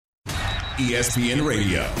ESPN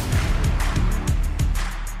Radio.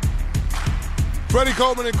 Freddie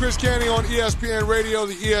Coleman and Chris Canty on ESPN Radio,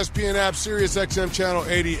 the ESPN app, Sirius XM Channel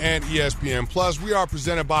 80, and ESPN Plus. We are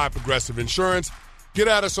presented by Progressive Insurance. Get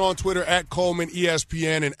at us on Twitter at Coleman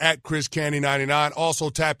ESPN and at Chris Canty 99. Also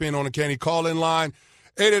tap in on the Canty call-in line,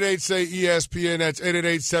 888-SAY-ESPN. That's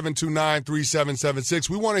 888-729-3776.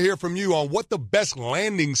 We want to hear from you on what the best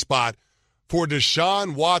landing spot for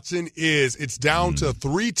Deshaun Watson is. It's down to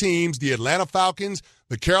three teams, the Atlanta Falcons,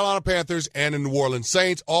 the Carolina Panthers, and the New Orleans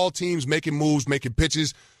Saints. All teams making moves, making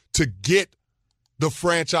pitches to get the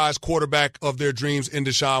franchise quarterback of their dreams in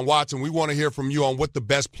Deshaun Watson. We want to hear from you on what the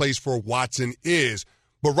best place for Watson is.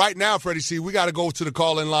 But right now, Freddie C., we got to go to the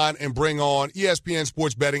call-in line and bring on ESPN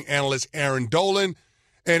sports betting analyst Aaron Dolan.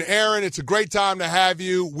 And, Aaron, it's a great time to have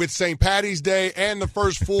you with St. Paddy's Day and the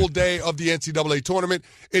first full day of the NCAA tournament.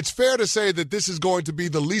 It's fair to say that this is going to be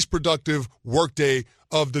the least productive workday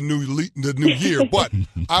of the new year. But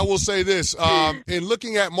I will say this, in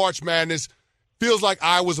looking at March Madness, feels like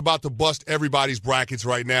I was about to bust everybody's brackets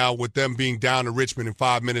right now with them being down to Richmond in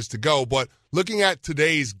 5 minutes to go. But looking at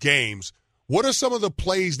today's games, what are some of the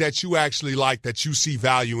plays that you actually like that you see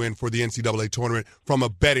value in for the NCAA tournament from a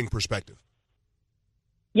betting perspective?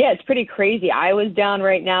 Yeah, it's pretty crazy. Iowa's down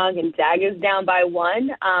right now. Gonzaga's down by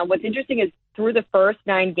 1. What's interesting is through the first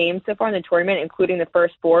 9 games so far in the tournament, including the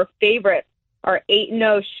first 4, favorites are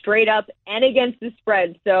 8-0 straight up and against the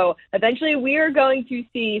spread. So eventually we are going to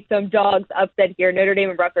see some dogs upset here. Notre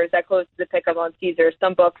Dame and Rutgers, that closed to the pick-up on Caesars.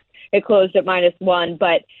 Some books, it closed at -1.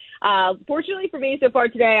 But fortunately for me so far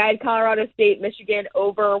today, I had Colorado State, Michigan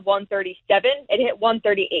over 137. It hit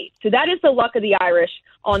 138. So that is the luck of the Irish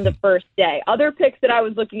on the first day. Other picks that I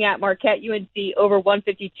was looking at, Marquette UNC over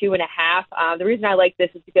 152.5. The reason I like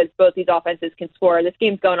this is because both these offenses can score. This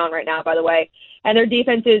game's going on right now, by the way. And their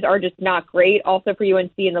defenses are just not great. Also for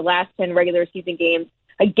UNC in the last 10 regular season games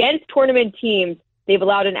against tournament teams, they've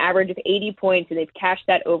allowed an average of 80 points, and they've cashed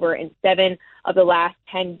that over in 7 of the last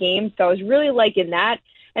 10 games. So I was really liking that.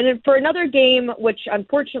 And then for another game, which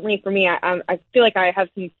unfortunately for me, I feel like I have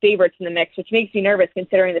some favorites in the mix, which makes me nervous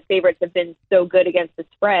considering the favorites have been so good against the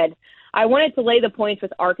spread. I wanted to lay the points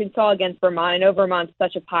with Arkansas against Vermont. I know Vermont's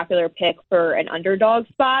such a popular pick for an underdog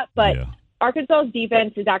spot, but Arkansas's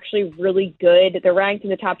defense is actually really good. They're ranked in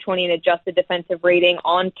the top 20 in adjusted defensive rating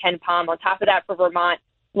on Ken Pom. On top of that, for Vermont,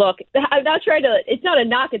 look, I'm not trying to – it's not a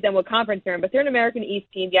knock at them what conference they're in, but they're an American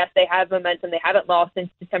East team. Yes, they have momentum. They haven't lost since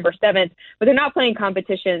December 7th, but they're not playing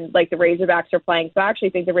competition like the Razorbacks are playing. So I actually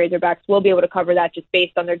think the Razorbacks will be able to cover that just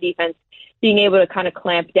based on their defense being able to kind of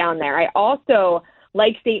clamp down there. I also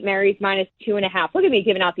like St. Mary's -2.5. Look at me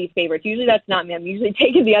giving out these favorites. Usually that's not me. I'm usually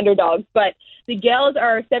taking the underdogs. But the Gales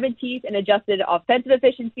are 17th in adjusted offensive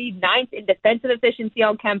efficiency, 9th in defensive efficiency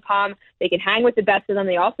on Ken Pom. They can hang with the best of them.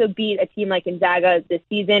 They also beat a team like Gonzaga this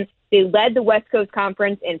season. They led the West Coast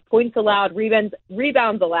Conference in points allowed,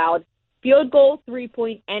 rebounds allowed, field goal,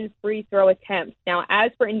 3-point, and free throw attempts. Now,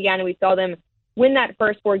 as for Indiana, we saw them win that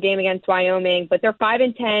first 4 game against Wyoming, but their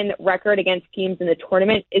 5-10 record against teams in the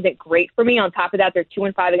tournament isn't great for me. On top of that, they're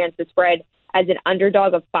 2-5 against the spread as an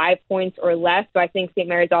underdog of 5 points or less. So I think St.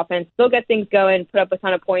 Mary's offense will get things going, put up a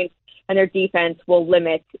ton of points, and their defense will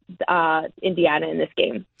limit Indiana in this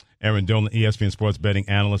game. Aaron Dolan, ESPN sports betting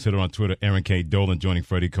analyst, hit her on Twitter, Aaron K. Dolan, joining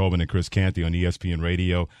Freddie Coleman and Chris Canty on ESPN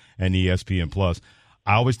Radio and ESPN Plus.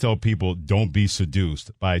 I always tell people don't be seduced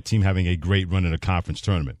by a team having a great run in a conference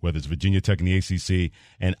tournament, whether it's Virginia Tech in the ACC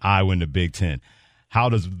and Iowa in the Big Ten. How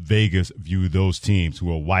does Vegas view those teams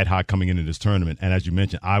who are white-hot coming into this tournament? And as you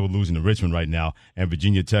mentioned, Iowa losing to Richmond right now, and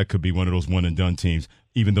Virginia Tech could be one of those one-and-done teams,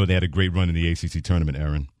 even though they had a great run in the ACC tournament,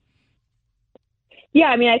 Aaron. Yeah,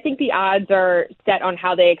 I mean, I think the odds are set on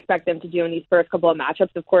how they expect them to do in these first couple of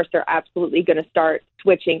matchups. Of course, they're absolutely going to start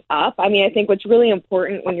switching up. I mean, I think what's really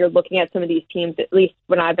important when you're looking at some of these teams, at least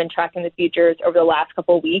when I've been tracking the futures over the last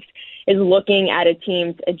couple of weeks, is looking at a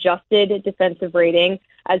team's adjusted defensive rating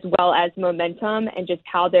as well as momentum and just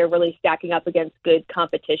how they're really stacking up against good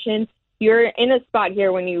competition. You're in a spot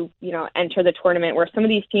here when you enter the tournament where some of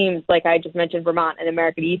these teams, like I just mentioned, Vermont and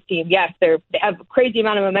American East team, yes, they have a crazy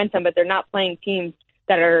amount of momentum, but they're not playing teams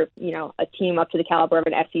that are, a team up to the caliber of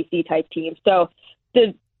an SEC type team. So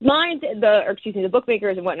the lines, the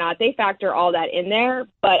bookmakers and whatnot, they factor all that in there.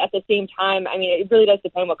 But at the same time, I mean, it really does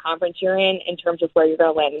depend on what conference you're in terms of where you're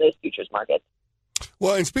going to land in those futures markets.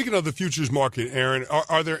 Well, and speaking of the futures market, Aaron,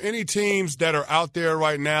 are there any teams that are out there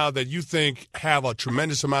right now that you think have a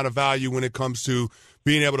tremendous amount of value when it comes to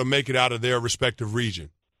being able to make it out of their respective region?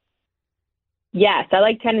 Yes, I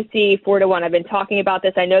like Tennessee 4-1. I've been talking about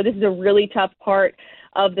this. I know this is a really tough part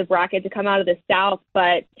of the bracket to come out of the South,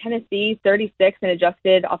 but Tennessee, 36 in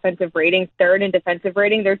adjusted offensive rating, third in defensive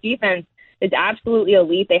rating. Their defense is absolutely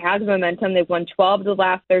elite. They have the momentum. They've won 12 of the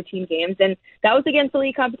last 13 games, and that was against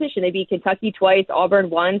elite competition. They beat Kentucky twice, Auburn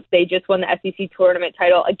once. They just won the SEC tournament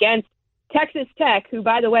title against Texas Tech, who,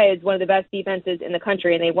 by the way, is one of the best defenses in the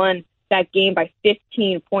country, and they won that game by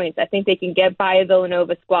 15 points. I think they can get by a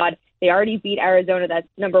Villanova squad. They already beat Arizona, that's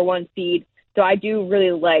number 1 seed. So I do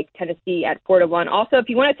really like Tennessee at 4-1. Also, if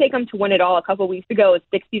you want to take them to win it all, a couple of weeks ago it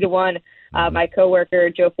was 60-1. My coworker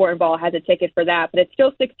Joe Fortenbaugh has a ticket for that, but it's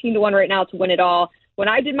still 16-1 right now to win it all. When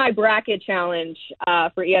I did my bracket challenge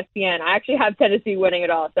for ESPN, I actually have Tennessee winning it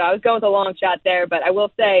all. So I was going with a long shot there, but I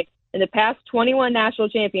will say in the past 21 national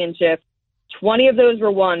championships, 20 of those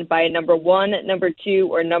were won by a number 1, number 2,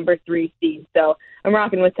 or number 3 seed. So I'm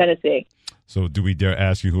rocking with Tennessee. So do we dare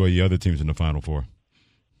ask you who are the other teams in the Final Four?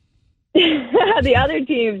 The other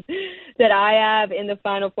teams that I have in the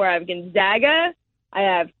Final Four, I have Gonzaga, I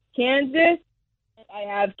have Kansas, and I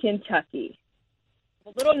have Kentucky.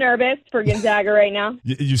 I'm a little nervous for Gonzaga right now.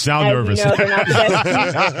 You sound nervous. You know, they're not the best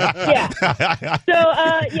team. Yeah.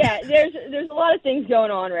 So, there's a lot of things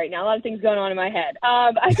going on right now. A lot of things going on in my head.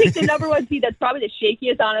 I think the number 1 seed that's probably the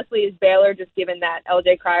shakiest, honestly, is Baylor, just given that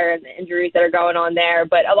LJ Cryer and the injuries that are going on there.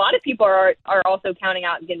 But a lot of people are also counting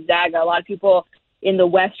out Gonzaga. A lot of people in the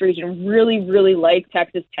West region really, really like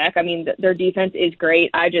Texas Tech. I mean, their defense is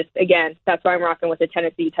great. That's why I'm rocking with a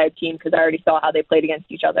Tennessee-type team, because I already saw how they played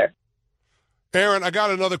against each other. Aaron, I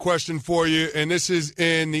got another question for you, and this is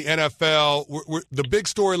in the NFL. The big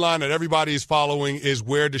storyline that everybody is following is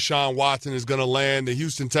where Deshaun Watson is going to land. The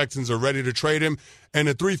Houston Texans are ready to trade him, and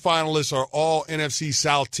the 3 finalists are all NFC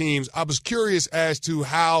South teams. I was curious as to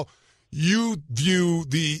how you view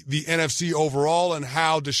the NFC overall and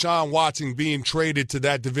how Deshaun Watson being traded to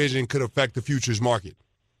that division could affect the futures market.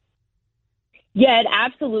 Yeah, it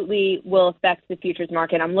absolutely will affect the futures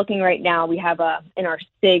market. I'm looking right now. We have in our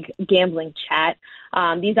SIG gambling chat,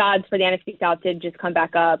 these odds for the NFC South did just come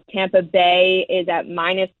back up. Tampa Bay is at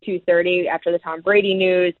 -230 after the Tom Brady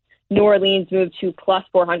news. New Orleans moved to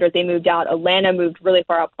 +400. They moved out. Atlanta moved really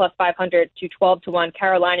far out, +500 to 12-1.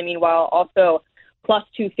 Carolina, meanwhile, also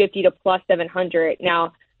 +250 to +700.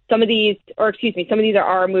 Now, some of these are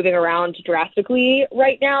moving around drastically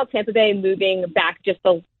right now. Tampa Bay moving back just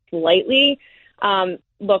slightly.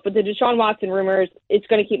 Look, with the Deshaun Watson rumors, it's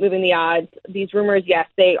going to keep moving the odds. These rumors, yes,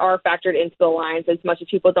 they are factored into the lines as much as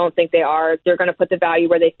people don't think they are. They're going to put the value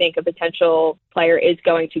where they think a potential player is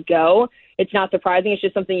going to go. It's not surprising. It's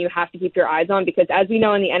just something you have to keep your eyes on, because as we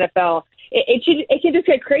know in the NFL, it can just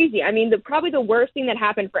get crazy. I mean, probably the worst thing that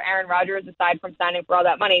happened for Aaron Rodgers, aside from signing for all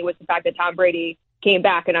that money, was the fact that Tom Brady came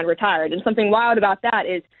back and unretired. And something wild about that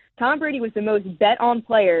is Tom Brady was the most bet-on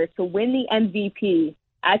player to win the MVP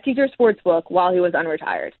at Caesars Sportsbook while he was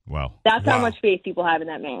unretired. Wow. That's how much faith people have in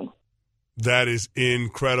that man. That is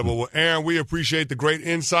incredible. Well, Aaron, we appreciate the great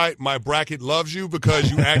insight. My bracket loves you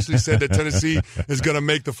because you actually said that Tennessee is going to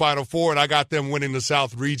make the Final Four, and I got them winning the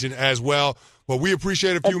South region as well. But we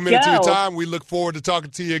appreciate a few minutes of your time. We look forward to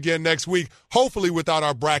talking to you again next week, hopefully without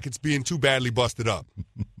our brackets being too badly busted up.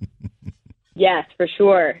 Yes, for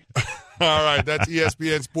sure. All right, that's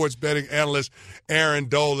ESPN sports betting analyst Aaron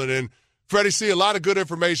Dolan. And Freddie, see a lot of good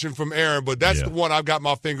information from Aaron, but that's the one I've got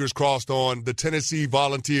my fingers crossed on, the Tennessee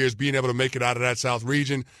Volunteers being able to make it out of that South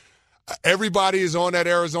region. Everybody is on that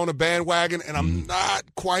Arizona bandwagon, and I'm not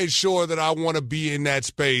quite sure that I want to be in that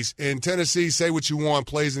space. And Tennessee, say what you want,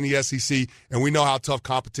 plays in the SEC, and we know how tough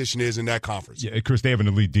competition is in that conference. Yeah, Chris, they have an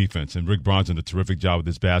elite defense, and Rick Bronson did a terrific job with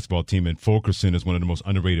this basketball team. And Fulkerson is one of the most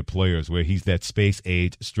underrated players, where he's that space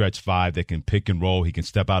age stretch 5 that can pick and roll. He can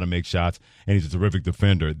step out and make shots, and he's a terrific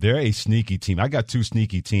defender. They're a sneaky team. I got 2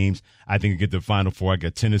 sneaky teams. I think get to the Final Four. I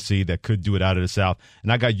got Tennessee that could do it out of the South,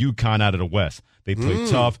 and I got UConn out of the West. They play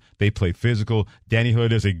tough. They play physical. Danny Hood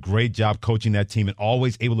does a great job coaching that team and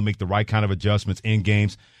always able to make the right kind of adjustments in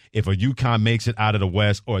games. If a UConn makes it out of the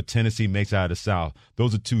West or a Tennessee makes it out of the South,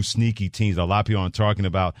 those are 2 sneaky teams a lot of people aren't talking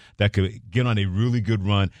about that could get on a really good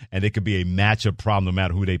run, and they could be a matchup problem no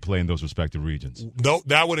matter who they play in those respective regions. No,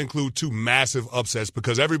 that would include 2 massive upsets,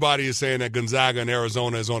 because everybody is saying that Gonzaga and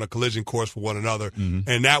Arizona is on a collision course for one another,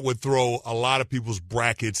 and that would throw a lot of people's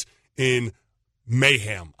brackets in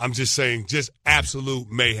mayhem. I'm just saying, just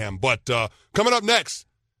absolute mayhem. But coming up next,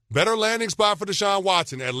 better landing spot for Deshaun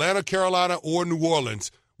Watson, Atlanta, Carolina, or New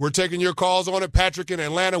Orleans. We're taking your calls on it. Patrick in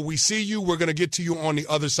Atlanta, we see you. We're going to get to you on the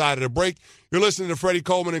other side of the break. You're listening to Freddie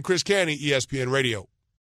Coleman and Chris Canty, ESPN Radio.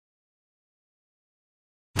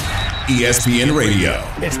 ESPN Radio.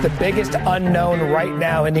 It's the biggest unknown right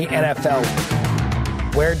now in the NFL.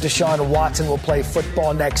 where Deshaun Watson will play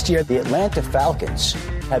football next year. The Atlanta Falcons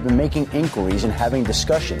have been making inquiries and having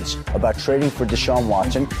discussions about trading for Deshaun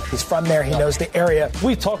Watson. He's from there. He knows the area.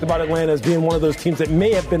 We've talked about Atlanta as being one of those teams that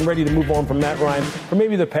may have been ready to move on from Matt Ryan for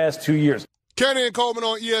maybe the past 2 years. Kenny and Coleman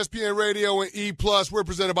on ESPN Radio and E+. We're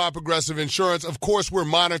presented by Progressive Insurance. Of course, we're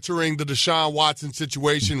monitoring the Deshaun Watson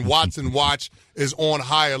situation. Watson Watch is on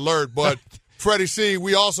high alert. But, Freddie C.,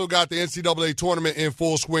 we also got the NCAA tournament in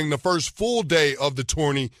full swing, the first full day of the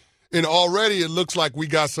tourney. And already it looks like we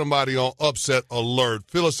got somebody on upset alert.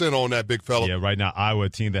 Fill us in on that, big fella. Yeah, right now, Iowa, a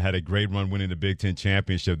team that had a great run winning the Big Ten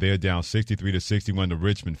championship. They're down 63-61 to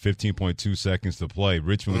Richmond, 15.2 seconds to play.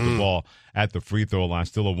 Richmond with the ball at the free throw line,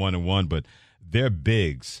 still a 1-1, but their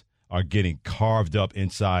bigs are getting carved up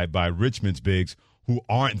inside by Richmond's bigs, who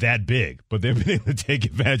aren't that big, but they've been able to take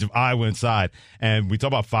advantage of Iowa inside. And we talk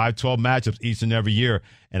about 5-12 matchups each and every year,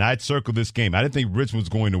 and I'd circle this game. I didn't think Richmond was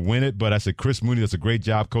going to win it, but I said Chris Mooney does a great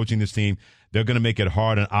job coaching this team. They're going to make it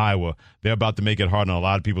hard on Iowa. They're about to make it hard on a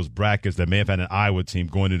lot of people's brackets that may have had an Iowa team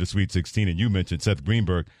going into the Sweet 16. And you mentioned Seth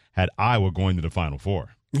Greenberg had Iowa going to the Final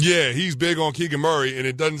Four. Yeah, he's big on Keegan Murray, and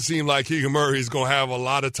it doesn't seem like Keegan Murray is going to have a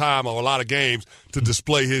lot of time or a lot of games to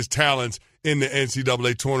display his talents in the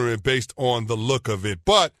NCAA tournament based on the look of it.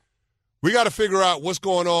 But we got to figure out what's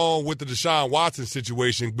going on with the Deshaun Watson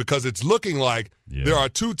situation, because it's looking like there are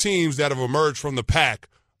two teams that have emerged from the pack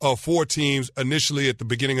of four teams initially at the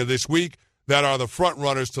beginning of this week that are the front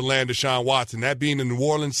runners to land Deshaun Watson, that being the New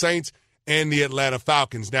Orleans Saints and the Atlanta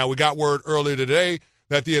Falcons. Now, we got word earlier today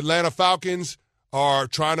that the Atlanta Falcons are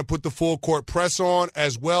trying to put the full court press on,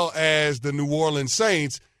 as well as the New Orleans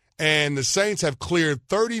Saints. And the Saints have cleared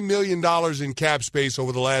 $30 million in cap space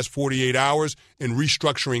over the last 48 hours in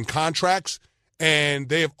restructuring contracts. And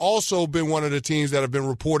they have also been one of the teams that have been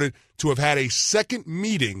reported to have had a second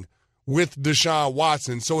meeting with Deshaun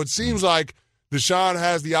Watson. So it seems like Deshaun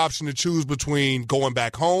has the option to choose between going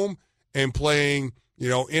back home and playing,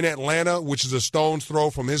 in Atlanta, which is a stone's throw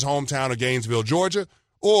from his hometown of Gainesville, Georgia,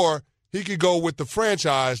 or he could go with the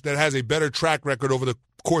franchise that has a better track record over the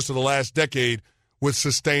course of the last decade with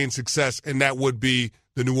sustained success, and that would be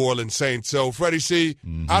the New Orleans Saints. So, Freddie C.,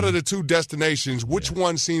 out of the two destinations, which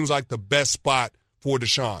one seems like the best spot for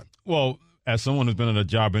Deshaun? Well, as someone who's been on a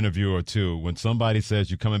job interview or two, when somebody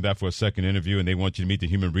says you're coming back for a second interview and they want you to meet the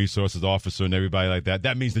human resources officer and everybody like that,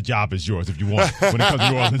 that means the job is yours if you want when it comes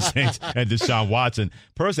to New Orleans Saints and Deshaun Watson.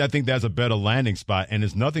 Personally, I think that's a better landing spot, and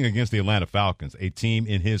it's nothing against the Atlanta Falcons, a team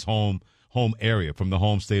in his home area from the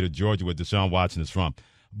home state of Georgia where Deshaun Watson is from.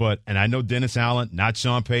 And I know Dennis Allen, not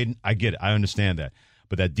Sean Payton. I get it. I understand that.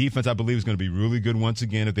 But that defense, I believe, is going to be really good once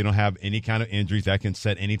again if they don't have any kind of injuries that can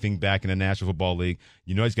set anything back in the National Football League.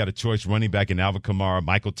 He's got a choice running back in Alvin Kamara.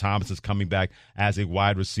 Michael Thomas is coming back as a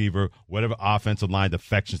wide receiver. Whatever offensive line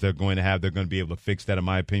defections they're going to have, they're going to be able to fix that, in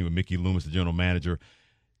my opinion, with Mickey Loomis, the general manager.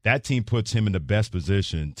 That team puts him in the best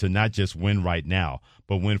position to not just win right now,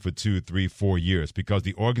 but win for 2, 3, 4 years, because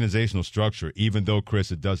the organizational structure, even though,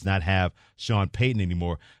 Chris, it does not have Sean Payton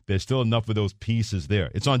anymore, there's still enough of those pieces there.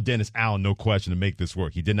 It's on Dennis Allen, no question, to make this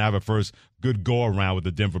work. He didn't have a first good go-around with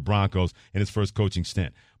the Denver Broncos in his first coaching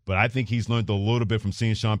stint. But I think he's learned a little bit from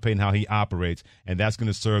seeing Sean Payton, how he operates, and that's going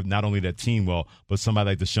to serve not only that team well, but somebody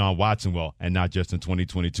like Deshaun Watson well, and not just in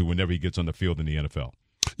 2022 whenever he gets on the field in the NFL.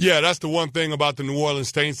 Yeah, that's the one thing about the New Orleans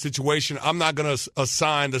Saints situation. I'm not going to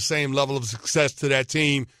assign the same level of success to that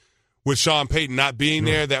team with Sean Payton not being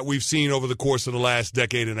there that we've seen over the course of the last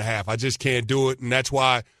decade and a half. I just can't do it, and that's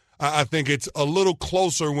why I think it's a little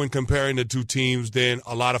closer when comparing the two teams than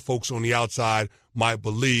a lot of folks on the outside might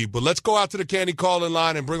believe. But let's go out to the Candy call-in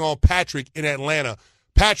line and bring on Patrick in Atlanta.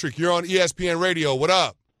 Patrick, you're on ESPN Radio. What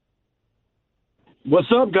up?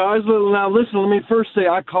 What's up, guys? Now, listen, let me first say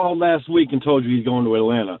I called last week and told you he's going to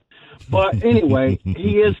Atlanta. But anyway,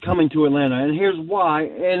 he is coming to Atlanta, and here's why.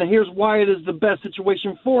 And here's why it is the best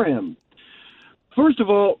situation for him. First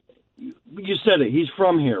of all, you said it. He's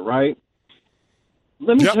from here, right?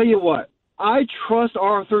 Let me tell you what. I trust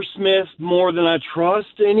Arthur Smith more than I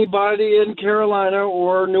trust anybody in Carolina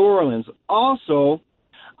or New Orleans. Also,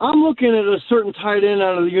 I'm looking at a certain tight end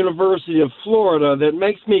out of the University of Florida that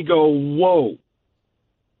makes me go, whoa.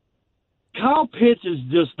 Kyle Pitts is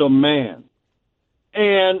just a man.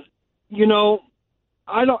 And,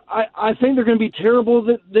 I think they're going to be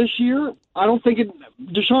terrible this year. I don't think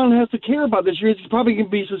Deshaun has to care about this year. He's probably going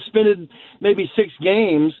to be suspended maybe 6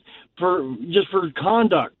 games for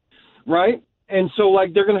conduct, right? And so,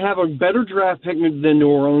 they're going to have a better draft pick than New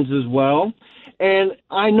Orleans as well. And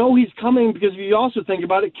I know he's coming because if you also think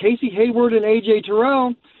about it, Casey Hayward and A.J.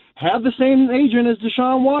 Terrell have the same agent as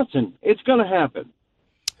Deshaun Watson. It's going to happen.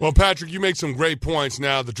 Well, Patrick, you make some great points.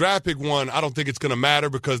 Now, the draft pick one, I don't think it's going to matter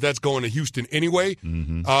because that's going to Houston anyway.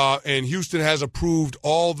 Mm-hmm. And Houston has approved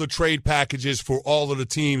all the trade packages for all of the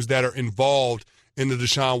teams that are involved in the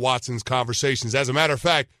Deshaun Watson's conversations. As a matter of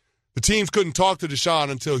fact, the teams couldn't talk to Deshaun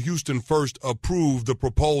until Houston first approved the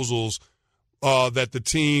proposals that the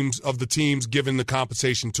teams giving the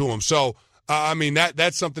compensation to him. So, I mean,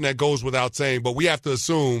 that's something that goes without saying, but we have to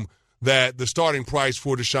assume that the starting price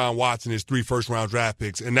for Deshaun Watson is 3 first-round draft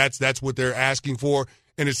picks, and that's what they're asking for,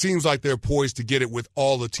 and it seems like they're poised to get it with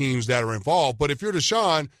all the teams that are involved. But if you're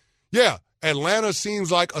Deshaun, yeah, Atlanta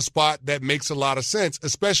seems like a spot that makes a lot of sense,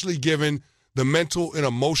 especially given the mental and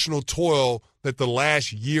emotional toil that the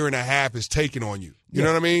last year and a half has taken on you. You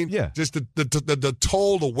know what I mean? Yeah. Just the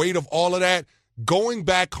toll, the weight of all of that, going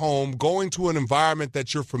back home, going to an environment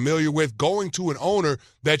that you're familiar with, going to an owner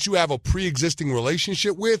that you have a pre-existing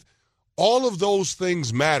relationship with, all of those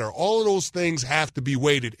things matter. All of those things have to be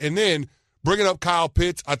weighted. And then bringing up Kyle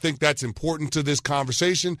Pitts, I think that's important to this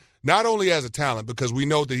conversation, not only as a talent, because we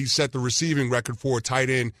know that he set the receiving record for a tight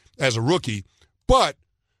end as a rookie, but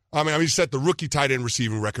he set the rookie tight end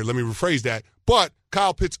receiving record. Let me rephrase that. But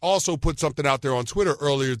Kyle Pitts also put something out there on Twitter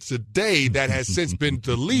earlier today that has since been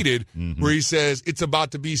deleted, where he says it's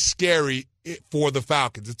about to be scary for the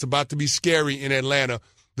Falcons. It's about to be scary in Atlanta.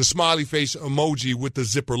 The smiley face emoji with the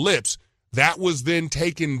zipper lips. That was then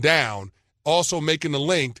taken down, also making the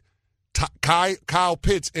link. Kyle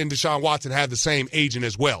Pitts and Deshaun Watson have the same agent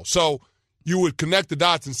as well. So you would connect the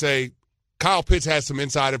dots and say Kyle Pitts has some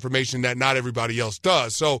inside information that not everybody else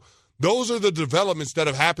does. So those are the developments that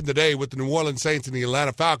have happened today with the New Orleans Saints and the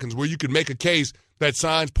Atlanta Falcons, where you could make a case that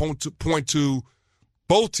signs point to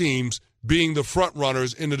both teams being the front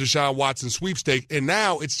runners in the Deshaun Watson sweepstake. And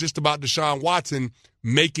now it's just about Deshaun Watson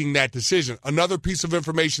making that decision. Another piece of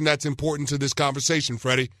information that's important to this conversation,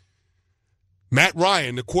 Freddie. Matt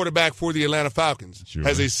Ryan, the quarterback for the Atlanta Falcons,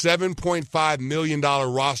 has a $7.5 million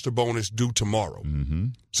roster bonus due tomorrow. Mm-hmm.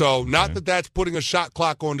 So not that that's putting a shot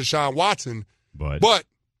clock on Deshaun Watson, but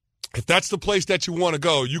if that's the place that you want to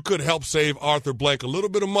go, you could help save Arthur Blank a little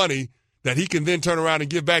bit of money that he can then turn around and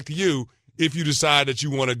give back to you if you decide that you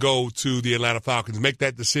want to go to the Atlanta Falcons. Make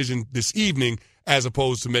that decision this evening as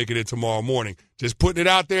opposed to making it tomorrow morning. Just putting it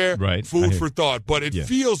out there, food for thought. But it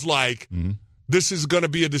feels like this is going to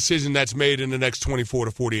be a decision that's made in the next 24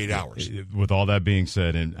 to 48 hours. With all that being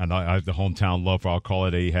said, and I the hometown love for our caller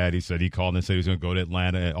that he had, he said he called and said he was going to go to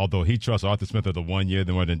Atlanta, although he trusts Arthur Smith of the 1 year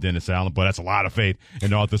more than Dennis Allen, but that's a lot of faith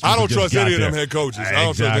in Arthur Smith. I don't trust any of them head coaches. I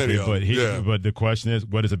don't trust any of them. But the question is,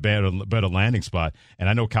 what is a better landing spot? And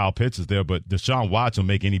I know Kyle Pitts is there, but Deshaun Watson will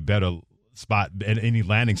make any better spot, any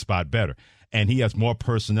landing spot better. And he has more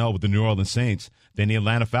personnel with the New Orleans Saints than the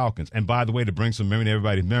Atlanta Falcons. And by the way, to bring some memory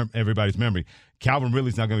to everybody's memory, Calvin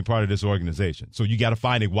Ridley's not going to be part of this organization. So you got to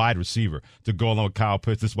find a wide receiver to go along with Kyle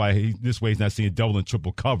Pitts. This way he's not seeing double and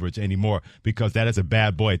triple coverage anymore, because that is a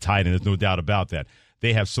bad boy tight end. There's no doubt about that.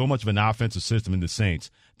 They have so much of an offensive system in the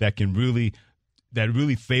Saints that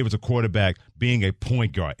really favors a quarterback being a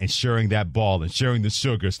point guard and sharing that ball and sharing the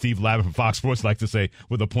sugar. Steve Lavin from Fox Sports likes to say,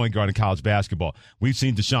 with a point guard in college basketball. We've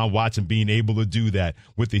seen Deshaun Watson being able to do that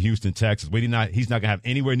with the Houston Texans. He's not going to have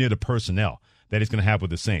anywhere near the personnel that he's going to have with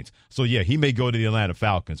the Saints. So, yeah, he may go to the Atlanta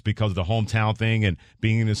Falcons because of the hometown thing and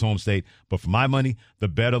being in his home state. But for my money, the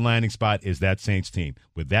better landing spot is that Saints team.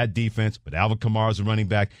 With that defense, with Alvin Kamara as a running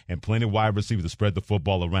back, and plenty of wide receivers to spread the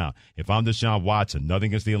football around. If I'm Deshaun Watson,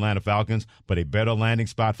 nothing against the Atlanta Falcons, but a better landing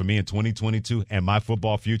spot for me in 2022 and my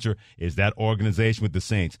football future is that organization with the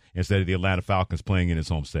Saints instead of the Atlanta Falcons playing in his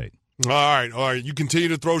home state. All right. You continue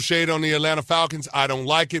to throw shade on the Atlanta Falcons. I don't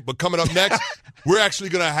like it. But coming up next, we're actually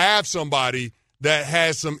going to have somebody that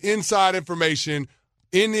has some inside information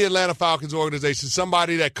in the Atlanta Falcons organization,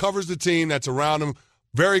 somebody that covers the team, that's around them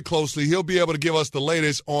very closely. He'll be able to give us the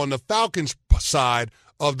latest on the Falcons side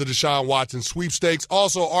of the Deshaun Watson sweepstakes.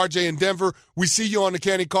 Also, RJ in Denver, we see you on the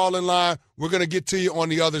Kenny call-in line. We're going to get to you on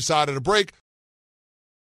the other side of the break.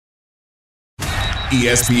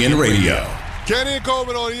 ESPN Radio. Kenny and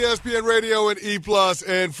Coleman on ESPN Radio and E+.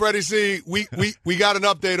 And Freddie C., we got an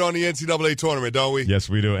update on the NCAA tournament, don't we? Yes,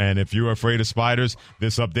 we do. And if you're afraid of spiders,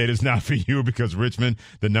 this update is not for you, because Richmond,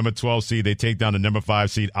 the number 12 seed, they take down the number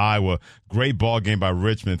 5 seed Iowa. Great ball game by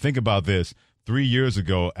Richmond. Think about this. 3 years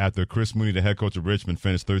ago, after Chris Mooney, the head coach of Richmond,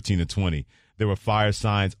 finished 13-20, there were fire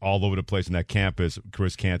signs all over the place on that campus,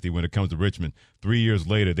 Chris Canty, when it comes to Richmond. 3 years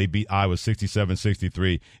later, they beat Iowa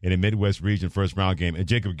 67-63 in a Midwest region first-round game, and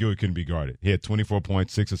Jacob Gilliard couldn't be guarded. He had 24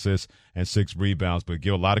 points, 6 assists, and 6 rebounds. But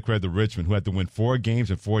give a lot of credit to Richmond, who had to win 4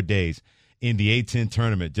 games in 4 days in the A-10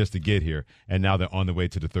 tournament just to get here, and now they're on the way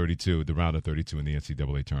to the round of 32 in the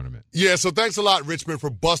NCAA tournament. Yeah, so thanks a lot, Richmond, for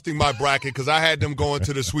busting my bracket because I had them going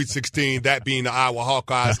to the Sweet 16, that being the Iowa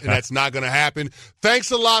Hawkeyes, and that's not going to happen. Thanks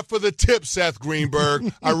a lot for the tip, Seth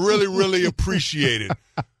Greenberg. I really, really appreciate it.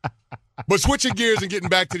 But switching gears and getting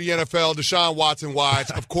back to the NFL, Deshaun Watson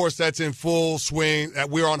watch, of course, that's in full swing.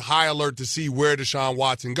 We're on high alert to see where Deshaun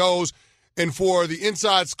Watson goes. And for the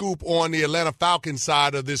inside scoop on the Atlanta Falcons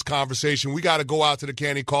side of this conversation, we got to go out to the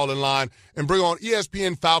Candy calling line and bring on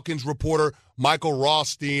ESPN Falcons reporter Michael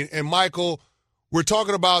Rothstein. And, Michael, we're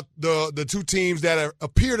talking about the two teams that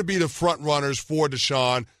appear to be the front runners for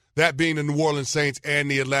Deshaun, that being the New Orleans Saints and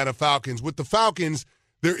the Atlanta Falcons. With the Falcons,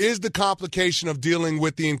 there is the complication of dealing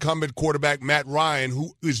with the incumbent quarterback, Matt Ryan,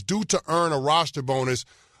 who is due to earn a roster bonus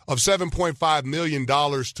of $7.5 million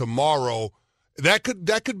tomorrow. That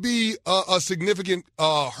could be a significant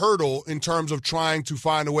hurdle in terms of trying to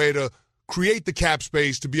find a way to create the cap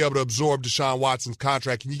space to be able to absorb Deshaun Watson's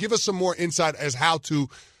contract. Can you give us some more insight as how to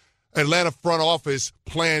Atlanta front office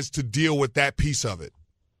plans to deal with that piece of it?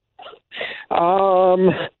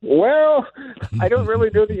 Well, I don't really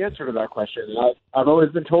know the answer to that question. I've always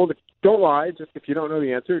been told, don't lie. Just if you don't know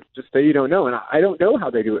the answer, just say you don't know. And I don't know how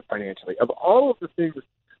they do it financially. Of all of the things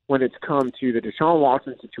when it's come to the Deshaun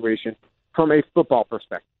Watson situation from a football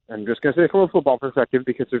perspective, I'm just going to say from a football perspective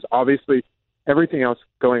because there's obviously everything else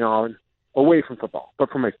going on away from football. But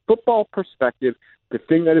from a football perspective, the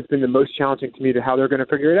thing that has been the most challenging to me to how they're going to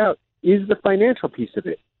figure it out is the financial piece of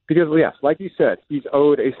it. Because, yes, like you said, he's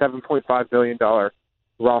owed a $7.5 billion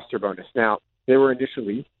roster bonus. Now, they were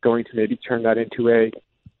initially going to maybe turn that into a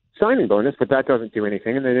signing bonus, but that doesn't do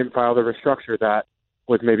anything, and they didn't file the restructure that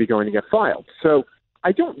was maybe going to get filed. So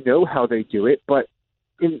I don't know how they do it, but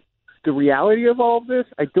in the reality of all of this,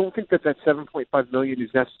 I don't think that $7.5 million is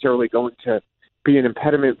necessarily going to be an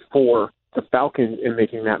impediment for the Falcons in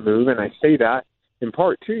making that move, and I say that in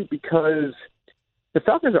part, too, because the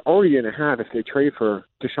Falcons are already going to have, if they trade for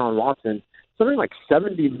Deshaun Watson, something like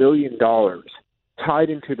 $70 million tied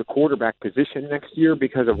into the quarterback position next year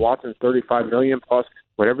because of Watson's $35 million plus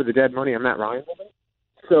whatever the dead money on Matt Ryan will be.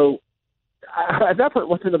 So at that point,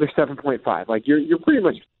 what's another 7.5? Like you're pretty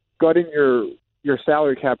much gutting your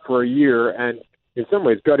salary cap for a year, and in some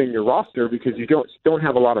ways gutting your roster because you don't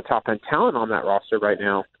have a lot of top end talent on that roster right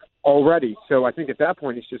now already. So I think at that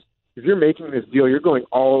point, it's just, if you're making this deal, you're going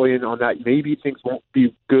all in on that. Maybe things won't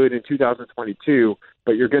be good in 2022,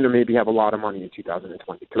 but you're going to maybe have a lot of money in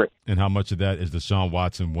 2023. And how much of that is Deshaun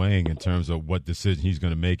Watson weighing in terms of what decision he's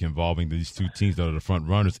going to make involving these two teams that are the front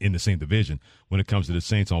runners in the same division when it comes to the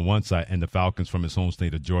Saints on one side and the Falcons from his home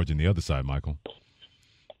state of Georgia on the other side, Michael?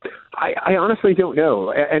 I honestly don't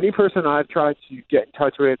know. Any person I've tried to get in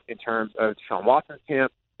touch with in terms of Deshaun Watson's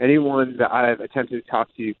camp, anyone that I've attempted to talk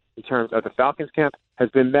to in terms of the Falcons camp has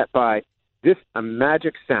been met by a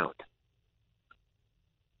magic sound.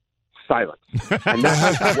 Silence. And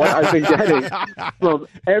that's what I've been getting from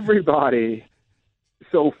everybody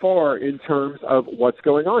so far in terms of what's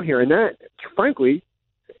going on here. And that, frankly,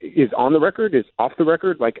 is on the record, is off the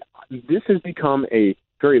record. Like, this has become a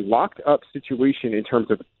very locked up situation in terms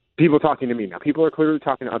of people talking to me. Now, people are clearly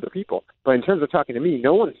talking to other people. But in terms of talking to me,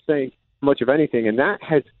 no one's saying much of anything. And that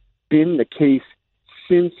has been the case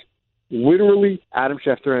since literally Adam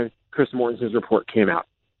Schefter and Chris Mortensen's report came out.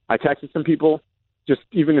 I texted some people just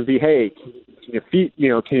even to be, hey, can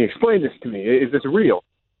you explain this to me? Is this real?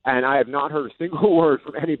 And I have not heard a single word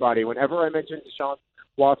from anybody. Whenever I mention Deshaun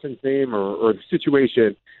Watson's name or the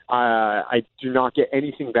situation, I do not get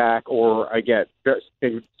anything back, or I get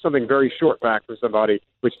something very short back from somebody,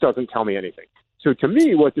 which doesn't tell me anything. So to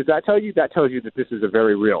me, what does that tell you? That tells you that this is a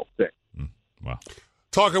very real thing. Wow.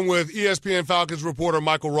 Talking with ESPN Falcons reporter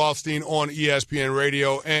Michael Rothstein on ESPN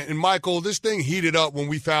Radio. And Michael, this thing heated up when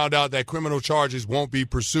we found out that criminal charges won't be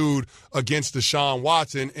pursued against Deshaun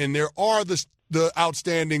Watson, and there are the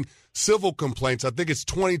outstanding civil complaints. I think it's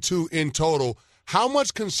 22 in total. How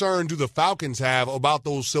much concern do the Falcons have about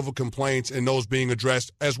those civil complaints and those being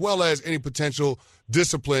addressed, as well as any potential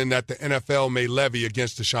discipline that the NFL may levy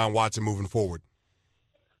against Deshaun Watson moving forward?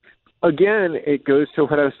 Again, it goes to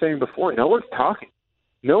what I was saying before. No one's talking.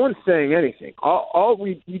 No one's saying anything.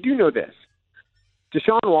 We do know this.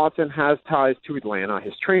 Deshaun Watson has ties to Atlanta.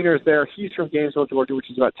 His trainer's there. He's from Gainesville, Georgia, which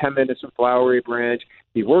is about 10 minutes from Flowery Branch.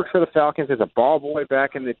 He worked for the Falcons as a ball boy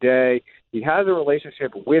back in the day. He has a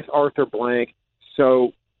relationship with Arthur Blank.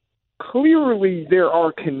 So clearly there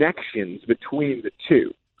are connections between the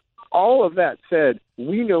two. All of that said,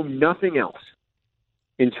 we know nothing else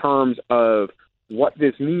in terms of what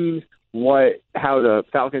this means, how the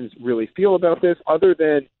Falcons really feel about this, other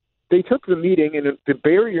than they took the meeting, and the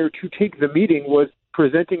barrier to take the meeting was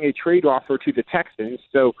presenting a trade offer to the Texans.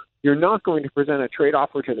 So you're not going to present a trade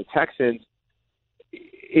offer to the Texans,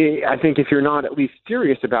 I think, if you're not at least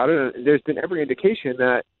serious about it. And there's been every indication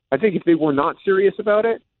that I think if they were not serious about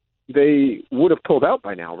it, they would have pulled out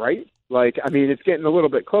by now, right? Like, I mean, it's getting a little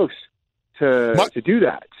bit close to do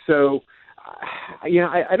that. So,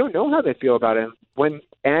 I don't know how they feel about it.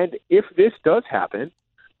 And if this does happen,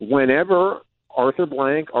 whenever Arthur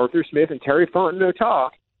Blank, Arthur Smith, and Terry Fontenot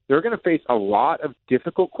talk, they're going to face a lot of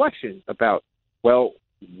difficult questions about, well,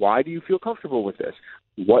 why do you feel comfortable with this?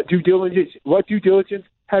 What due diligence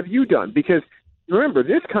have you done? Because remember,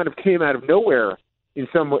 this kind of came out of nowhere in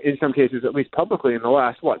some cases, at least publicly, in the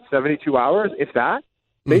last 72 hours, if that,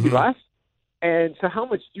 maybe less. And so, how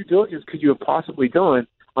much due diligence could you have possibly done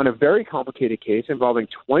on a very complicated case involving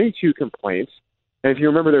 22 complaints? And if you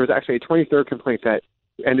remember, there was actually a 23rd complaint that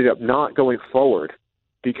ended up not going forward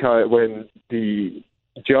because when the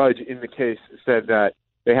judge in the case said that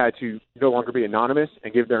they had to no longer be anonymous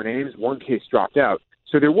and give their names, one case dropped out.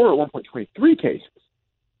 So there were at one point 23 cases.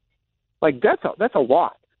 Like, that's a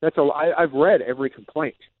lot. I've read every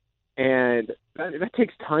complaint, and that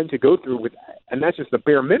takes time to go through with, and that's just the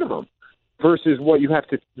bare minimum versus what you have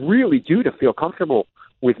to really do to feel comfortable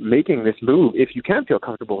with making this move, if you can feel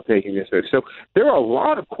comfortable with making this move. So there are a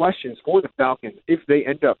lot of questions for the Falcons if they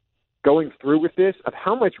end up going through with this, of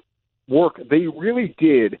how much work they really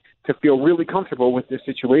did to feel really comfortable with this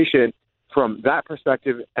situation from that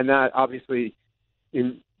perspective. And that obviously,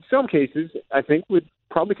 in some cases, I think would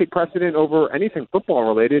probably take precedent over anything football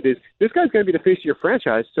related. Is this guy's going to be the face of your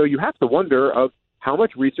franchise? So you have to wonder of how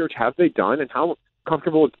much research have they done and how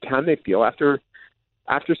comfortable can they feel after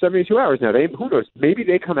 72 hours. Now, who knows? Maybe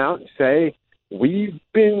they come out and say, we've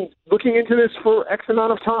been looking into this for X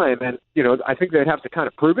amount of time. And, I think they'd have to kind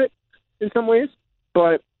of prove it in some ways.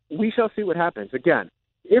 But we shall see what happens. Again,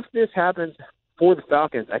 if this happens for the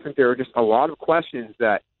Falcons, I think there are just a lot of questions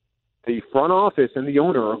that the front office and the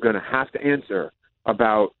owner are going to have to answer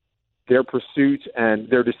about their pursuit and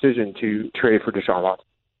their decision to trade for Deshaun Watson.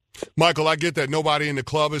 Michael, I get that nobody in the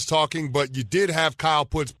club is talking, but you did have Kyle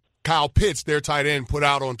Pitts, their tight end, put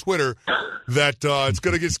out on Twitter that it's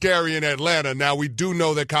going to get scary in Atlanta. Now, we do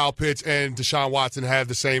know that Kyle Pitts and Deshaun Watson have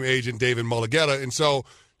the same agent, David Mulligetta, and so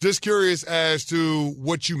just curious as to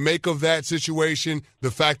what you make of that situation,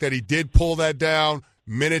 the fact that he did pull that down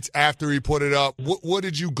minutes after he put it up. What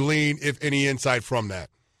did you glean, if any, insight from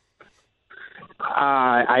that?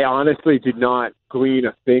 I honestly did not glean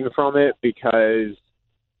a thing from it because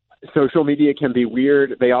social media can be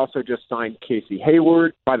weird. They also just signed Casey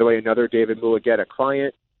Hayward, by the way, another David Mulligetta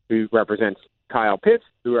client who represents Kyle Pitts,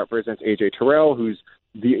 who represents A.J. Terrell, who's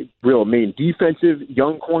the real main defensive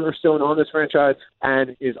young cornerstone on this franchise,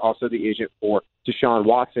 and is also the agent for Deshaun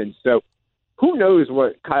Watson. So who knows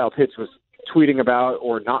what Kyle Pitts was tweeting about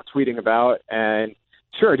or not tweeting about. And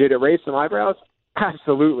sure, did it raise some eyebrows?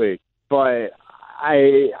 Absolutely. But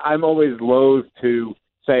I'm always loath to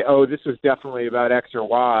say, oh, this was definitely about X or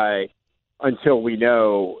Y until we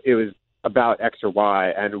know it was about X or Y.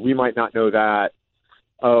 And we might not know that,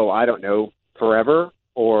 I don't know, forever,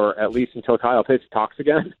 or at least until Kyle Pitts talks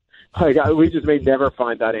again. We just may never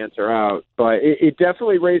find that answer out. But it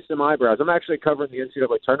definitely raised some eyebrows. I'm actually covering the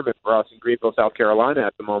NCAA tournament for us in Greenville, South Carolina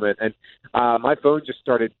at the moment. And my phone just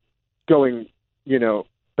started going,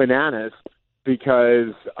 bananas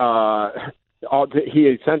because he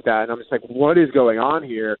had sent that. And I'm just like, what is going on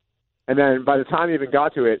here? And then by the time he even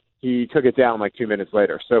got to it, he took it down like 2 minutes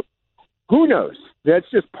later. So who knows? That's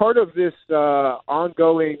just part of this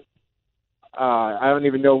ongoing I don't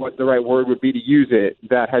even know what the right word would be to use it,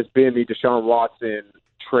 that has been the Deshaun Watson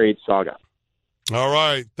trade saga. All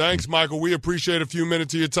right. Thanks, Michael. We appreciate a few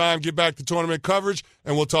minutes of your time. Get back to tournament coverage,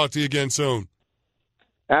 and we'll talk to you again soon.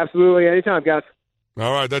 Absolutely. Anytime, guys.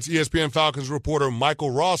 All right. That's ESPN Falcons reporter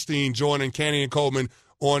Michael Rothstein joining Canty and Coleman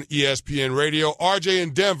on ESPN Radio. RJ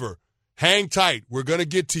in Denver, hang tight. We're going to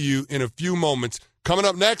get to you in a few moments. Coming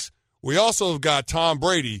up next, we also have got Tom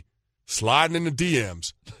Brady sliding in the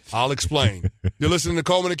DMs. I'll explain. You're listening to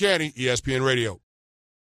Coleman and Canty, ESPN Radio.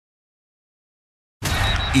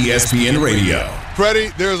 ESPN Radio. Freddie,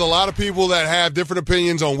 there's a lot of people that have different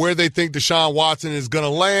opinions on where they think Deshaun Watson is going to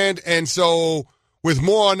land. And so with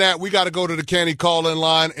more on that, we got to go to the Canty call-in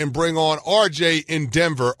line and bring on RJ in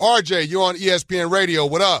Denver. RJ, you're on ESPN Radio.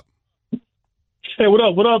 What up? Hey, what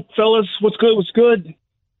up? What up, fellas? What's good? What's good?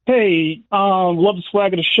 Hey, love the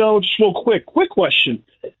swag of the show. Just real quick question.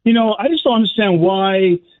 I just don't understand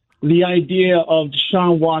why the idea of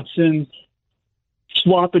Deshaun Watson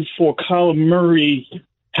swapping for Kyler Murray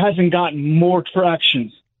hasn't gotten more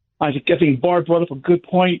traction. I think Bart brought up a good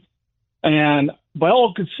point. And by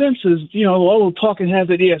all consensus, all the talking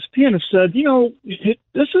heads at ESPN have said,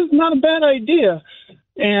 this is not a bad idea.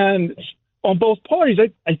 And on both parties,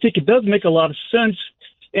 I think it does make a lot of sense.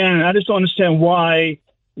 And I just don't understand why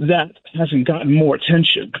that hasn't gotten more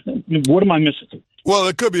attention. What am I missing? Well,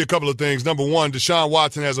 it could be a couple of things. Number one, Deshaun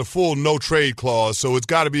Watson has a full no-trade clause, so it's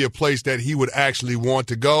got to be a place that he would actually want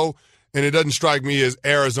to go. And it doesn't strike me as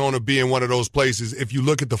Arizona being one of those places. If you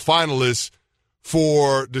look at the finalists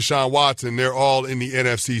for Deshaun Watson, they're all in the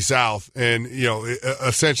NFC South. And,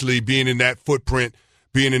 essentially being in that footprint,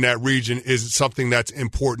 being in that region is something that's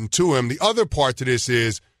important to him. The other part to this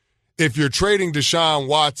is if you're trading Deshaun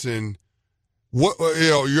Watson,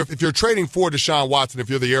 if you're trading for Deshaun Watson, if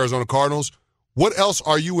you're the Arizona Cardinals, what else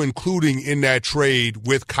are you including in that trade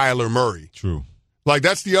with Kyler Murray? True. Like,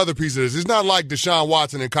 that's the other piece of this. It's not like Deshaun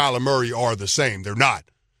Watson and Kyler Murray are the same. They're not.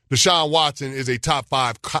 Deshaun Watson is a top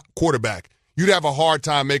 5 quarterback. You'd have a hard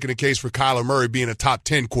time making a case for Kyler Murray being a top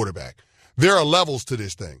 10 quarterback. There are levels to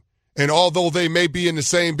this thing. And although they may be in the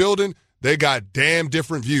same building, they got damn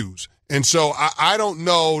different views. And so I don't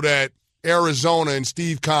know that Arizona and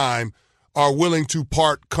Steve Keim are willing to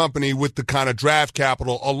part company with the kind of draft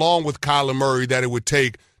capital along with Kyler Murray that it would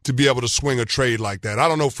take to be able to swing a trade like that. I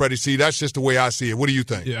don't know, Freddie C. That's just the way I see it. What do you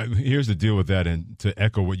think? Yeah, here's the deal with that, and to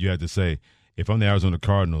echo what you had to say, if I'm the Arizona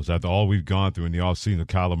Cardinals, after all we've gone through in the offseason of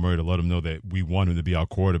Kyler Murray to let him know that we want him to be our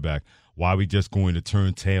quarterback, why are we just going to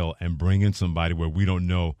turn tail and bring in somebody where we don't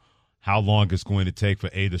know how long it's going to take for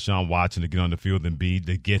A, Deshaun Watson to get on the field, and B,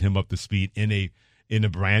 to get him up to speed in a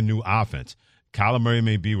brand new offense? Kyler Murray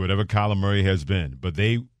may be whatever Kyler Murray has been, but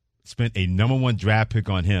they spent a number 1 draft pick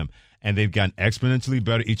on him, and they've gotten exponentially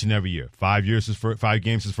better each and every year. 5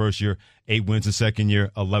 games his first year, 8 wins his second year,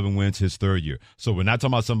 11 wins his third year. So we're not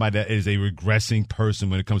talking about somebody that is a regressing person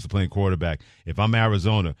when it comes to playing quarterback. If I'm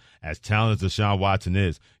Arizona, as talented as Deshaun Watson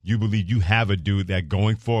is, you believe you have a dude that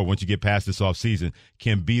going forward, once you get past this offseason,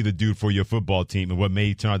 can be the dude for your football team and what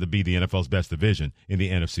may turn out to be the NFL's best division in the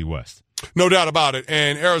NFC West. No doubt about it.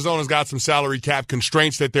 And Arizona's got some salary cap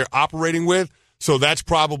constraints that they're operating with. So that's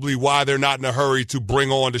probably why they're not in a hurry to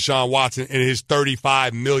bring on Deshaun Watson and his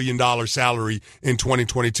 $35 million salary in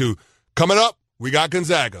 2022. Coming up, we got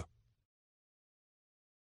Gonzaga.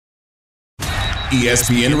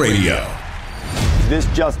 ESPN Radio. This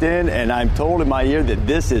just in, and I'm told in my ear that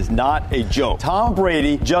this is not a joke. Tom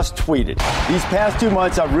Brady just tweeted, "These past 2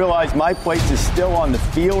 months, I've realized my place is still on the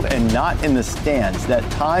field and not in the stands. That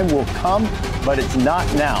time will come, but it's not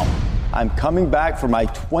now. I'm coming back for my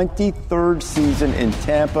 23rd season in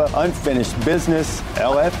Tampa. Unfinished business,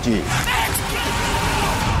 LFG."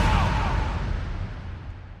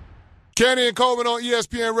 Kenny and Coleman on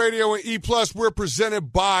ESPN Radio and E+. We're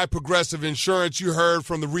presented by Progressive Insurance. You heard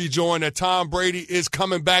from the rejoin that Tom Brady is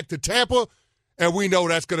coming back to Tampa, and we know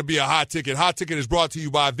that's going to be a hot ticket. Hot Ticket is brought to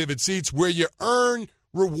you by Vivid Seats, where you earn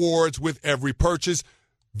rewards with every purchase.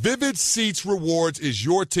 Vivid Seats Rewards is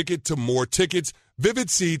your ticket to more tickets.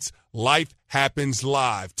 Vivid Seats, life happens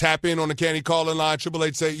live. Tap in on the Kenny call-in line,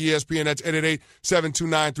 888-SAY-ESPN. That's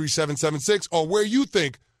 888-729-3776, or where you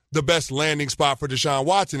think the best landing spot for Deshaun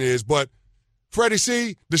Watson is. But, Freddie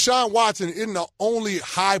C., Deshaun Watson isn't the only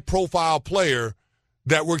high-profile player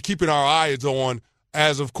that we're keeping our eyes on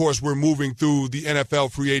as, of course, we're moving through the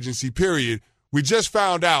NFL free agency period. We just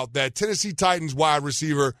found out that Tennessee Titans wide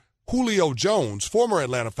receiver Julio Jones, former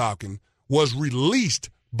Atlanta Falcon, was released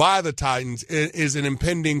by the Titans, is an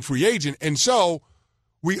impending free agent. And so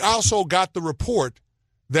we also got the report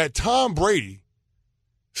that Tom Brady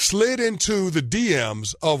slid into the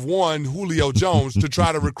DMs of one Julio Jones to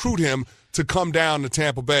try to recruit him to come down to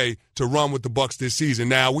Tampa Bay to run with the Bucs this season.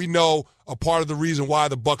 Now, we know a part of the reason why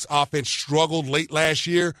the Bucs offense struggled late last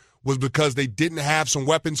year was because they didn't have some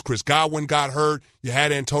weapons. Chris Godwin got hurt. You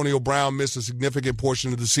had Antonio Brown miss a significant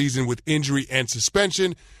portion of the season with injury and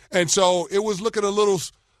suspension. And so it was looking a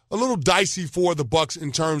little dicey for the Bucs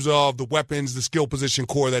in terms of the weapons, the skill position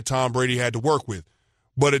core that Tom Brady had to work with.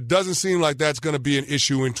 But it doesn't seem like that's going to be an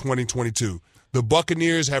issue in 2022. The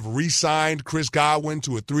Buccaneers have re-signed Chris Godwin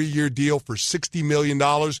to a 3-year deal for $60 million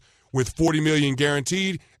with $40 million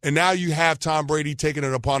guaranteed. And now you have Tom Brady taking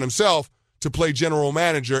it upon himself to play general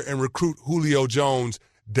manager and recruit Julio Jones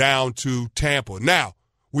down to Tampa. Now,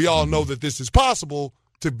 we all know that this is possible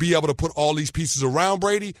to be able to put all these pieces around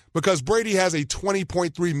Brady because Brady has a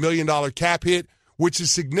 $20.3 million cap hit, which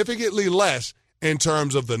is significantly less in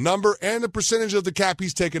terms of the number and the percentage of the cap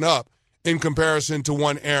he's taken up in comparison to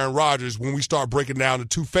one Aaron Rodgers when we start breaking down the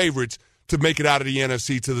two favorites to make it out of the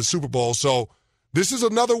NFC to the Super Bowl. So this is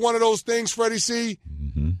another one of those things, Freddie C.,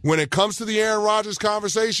 when it comes to the Aaron Rodgers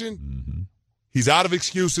conversation, He's out of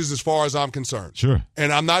excuses as far as I'm concerned. Sure.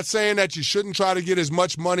 And I'm not saying that you shouldn't try to get as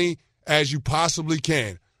much money as you possibly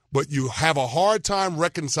can, but you have a hard time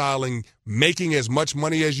reconciling making as much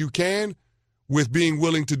money as you can with being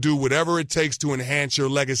willing to do whatever it takes to enhance your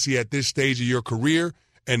legacy at this stage of your career.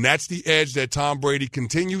 And that's the edge that Tom Brady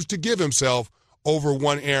continues to give himself over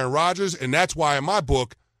one Aaron Rodgers. And that's why in my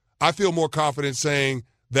book, I feel more confident saying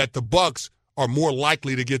that the Bucs are more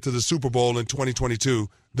likely to get to the Super Bowl in 2022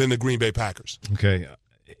 than the Green Bay Packers. Okay.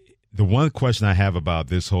 The one question I have about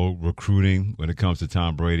this whole recruiting when it comes to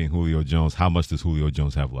Tom Brady and Julio Jones, how much does Julio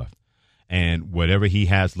Jones have left? And whatever he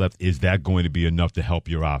has left, is that going to be enough to help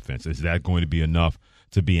your offense? Is that going to be enough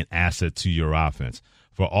to be an asset to your offense?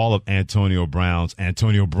 For all of Antonio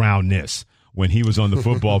Brownness, when he was on the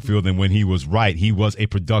football field and when he was right, he was a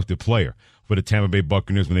productive player for the Tampa Bay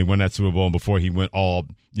Buccaneers when they won that Super Bowl and before he went all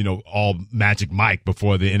Magic Mike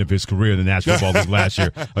before the end of his career in the National Football League last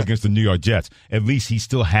year against the New York Jets. At least he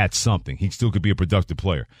still had something. He still could be a productive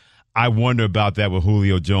player. I wonder about that with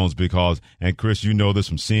Julio Jones because, and Chris, you know this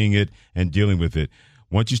from seeing it and dealing with it,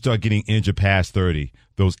 once you start getting injured past 30,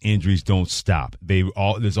 those injuries don't stop.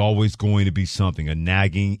 There's always going to be something, a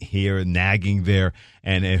nagging here, a nagging there.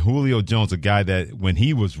 And Julio Jones, a guy that when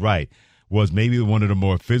he was right, was maybe one of the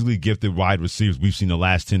more physically gifted wide receivers we've seen the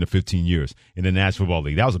last 10 to 15 years in the National Football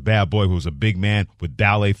League. That was a bad boy who was a big man with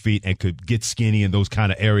ballet feet and could get skinny in those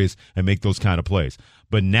kind of areas and make those kind of plays.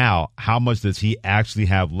 But now, how much does he actually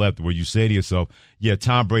have left where you say to yourself, yeah,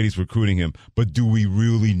 Tom Brady's recruiting him, but do we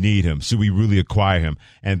really need him? Should we really acquire him?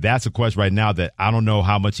 And that's a question right now that I don't know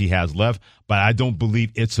how much he has left, but I don't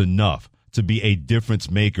believe it's enough to be a difference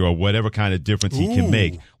maker or whatever kind of difference he can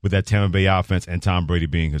make with that Tampa Bay offense and Tom Brady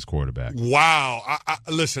being his quarterback. Wow.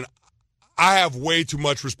 Listen, I have way too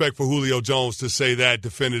much respect for Julio Jones to say that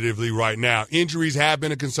definitively right now. Injuries have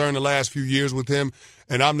been a concern the last few years with him,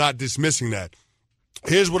 and I'm not dismissing that.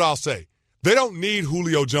 Here's what I'll say. They don't need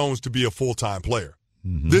Julio Jones to be a full-time player.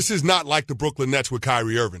 Mm-hmm. This is not like the Brooklyn Nets with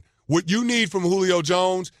Kyrie Irving. What you need from Julio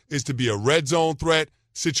Jones is to be a red zone threat,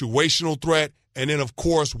 situational threat, and then, of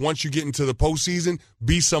course, once you get into the postseason,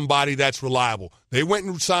 be somebody that's reliable. They went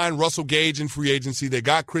and signed Russell Gage in free agency. They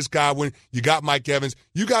got Chris Godwin. You got Mike Evans.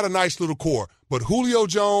 You got a nice little core. But Julio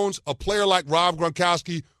Jones, a player like Rob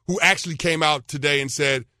Gronkowski, who actually came out today and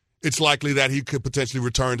said it's likely that he could potentially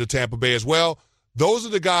return to Tampa Bay as well, those are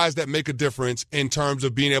the guys that make a difference in terms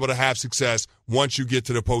of being able to have success once you get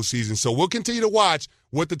to the postseason. So we'll continue to watch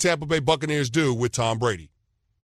what the Tampa Bay Buccaneers do with Tom Brady.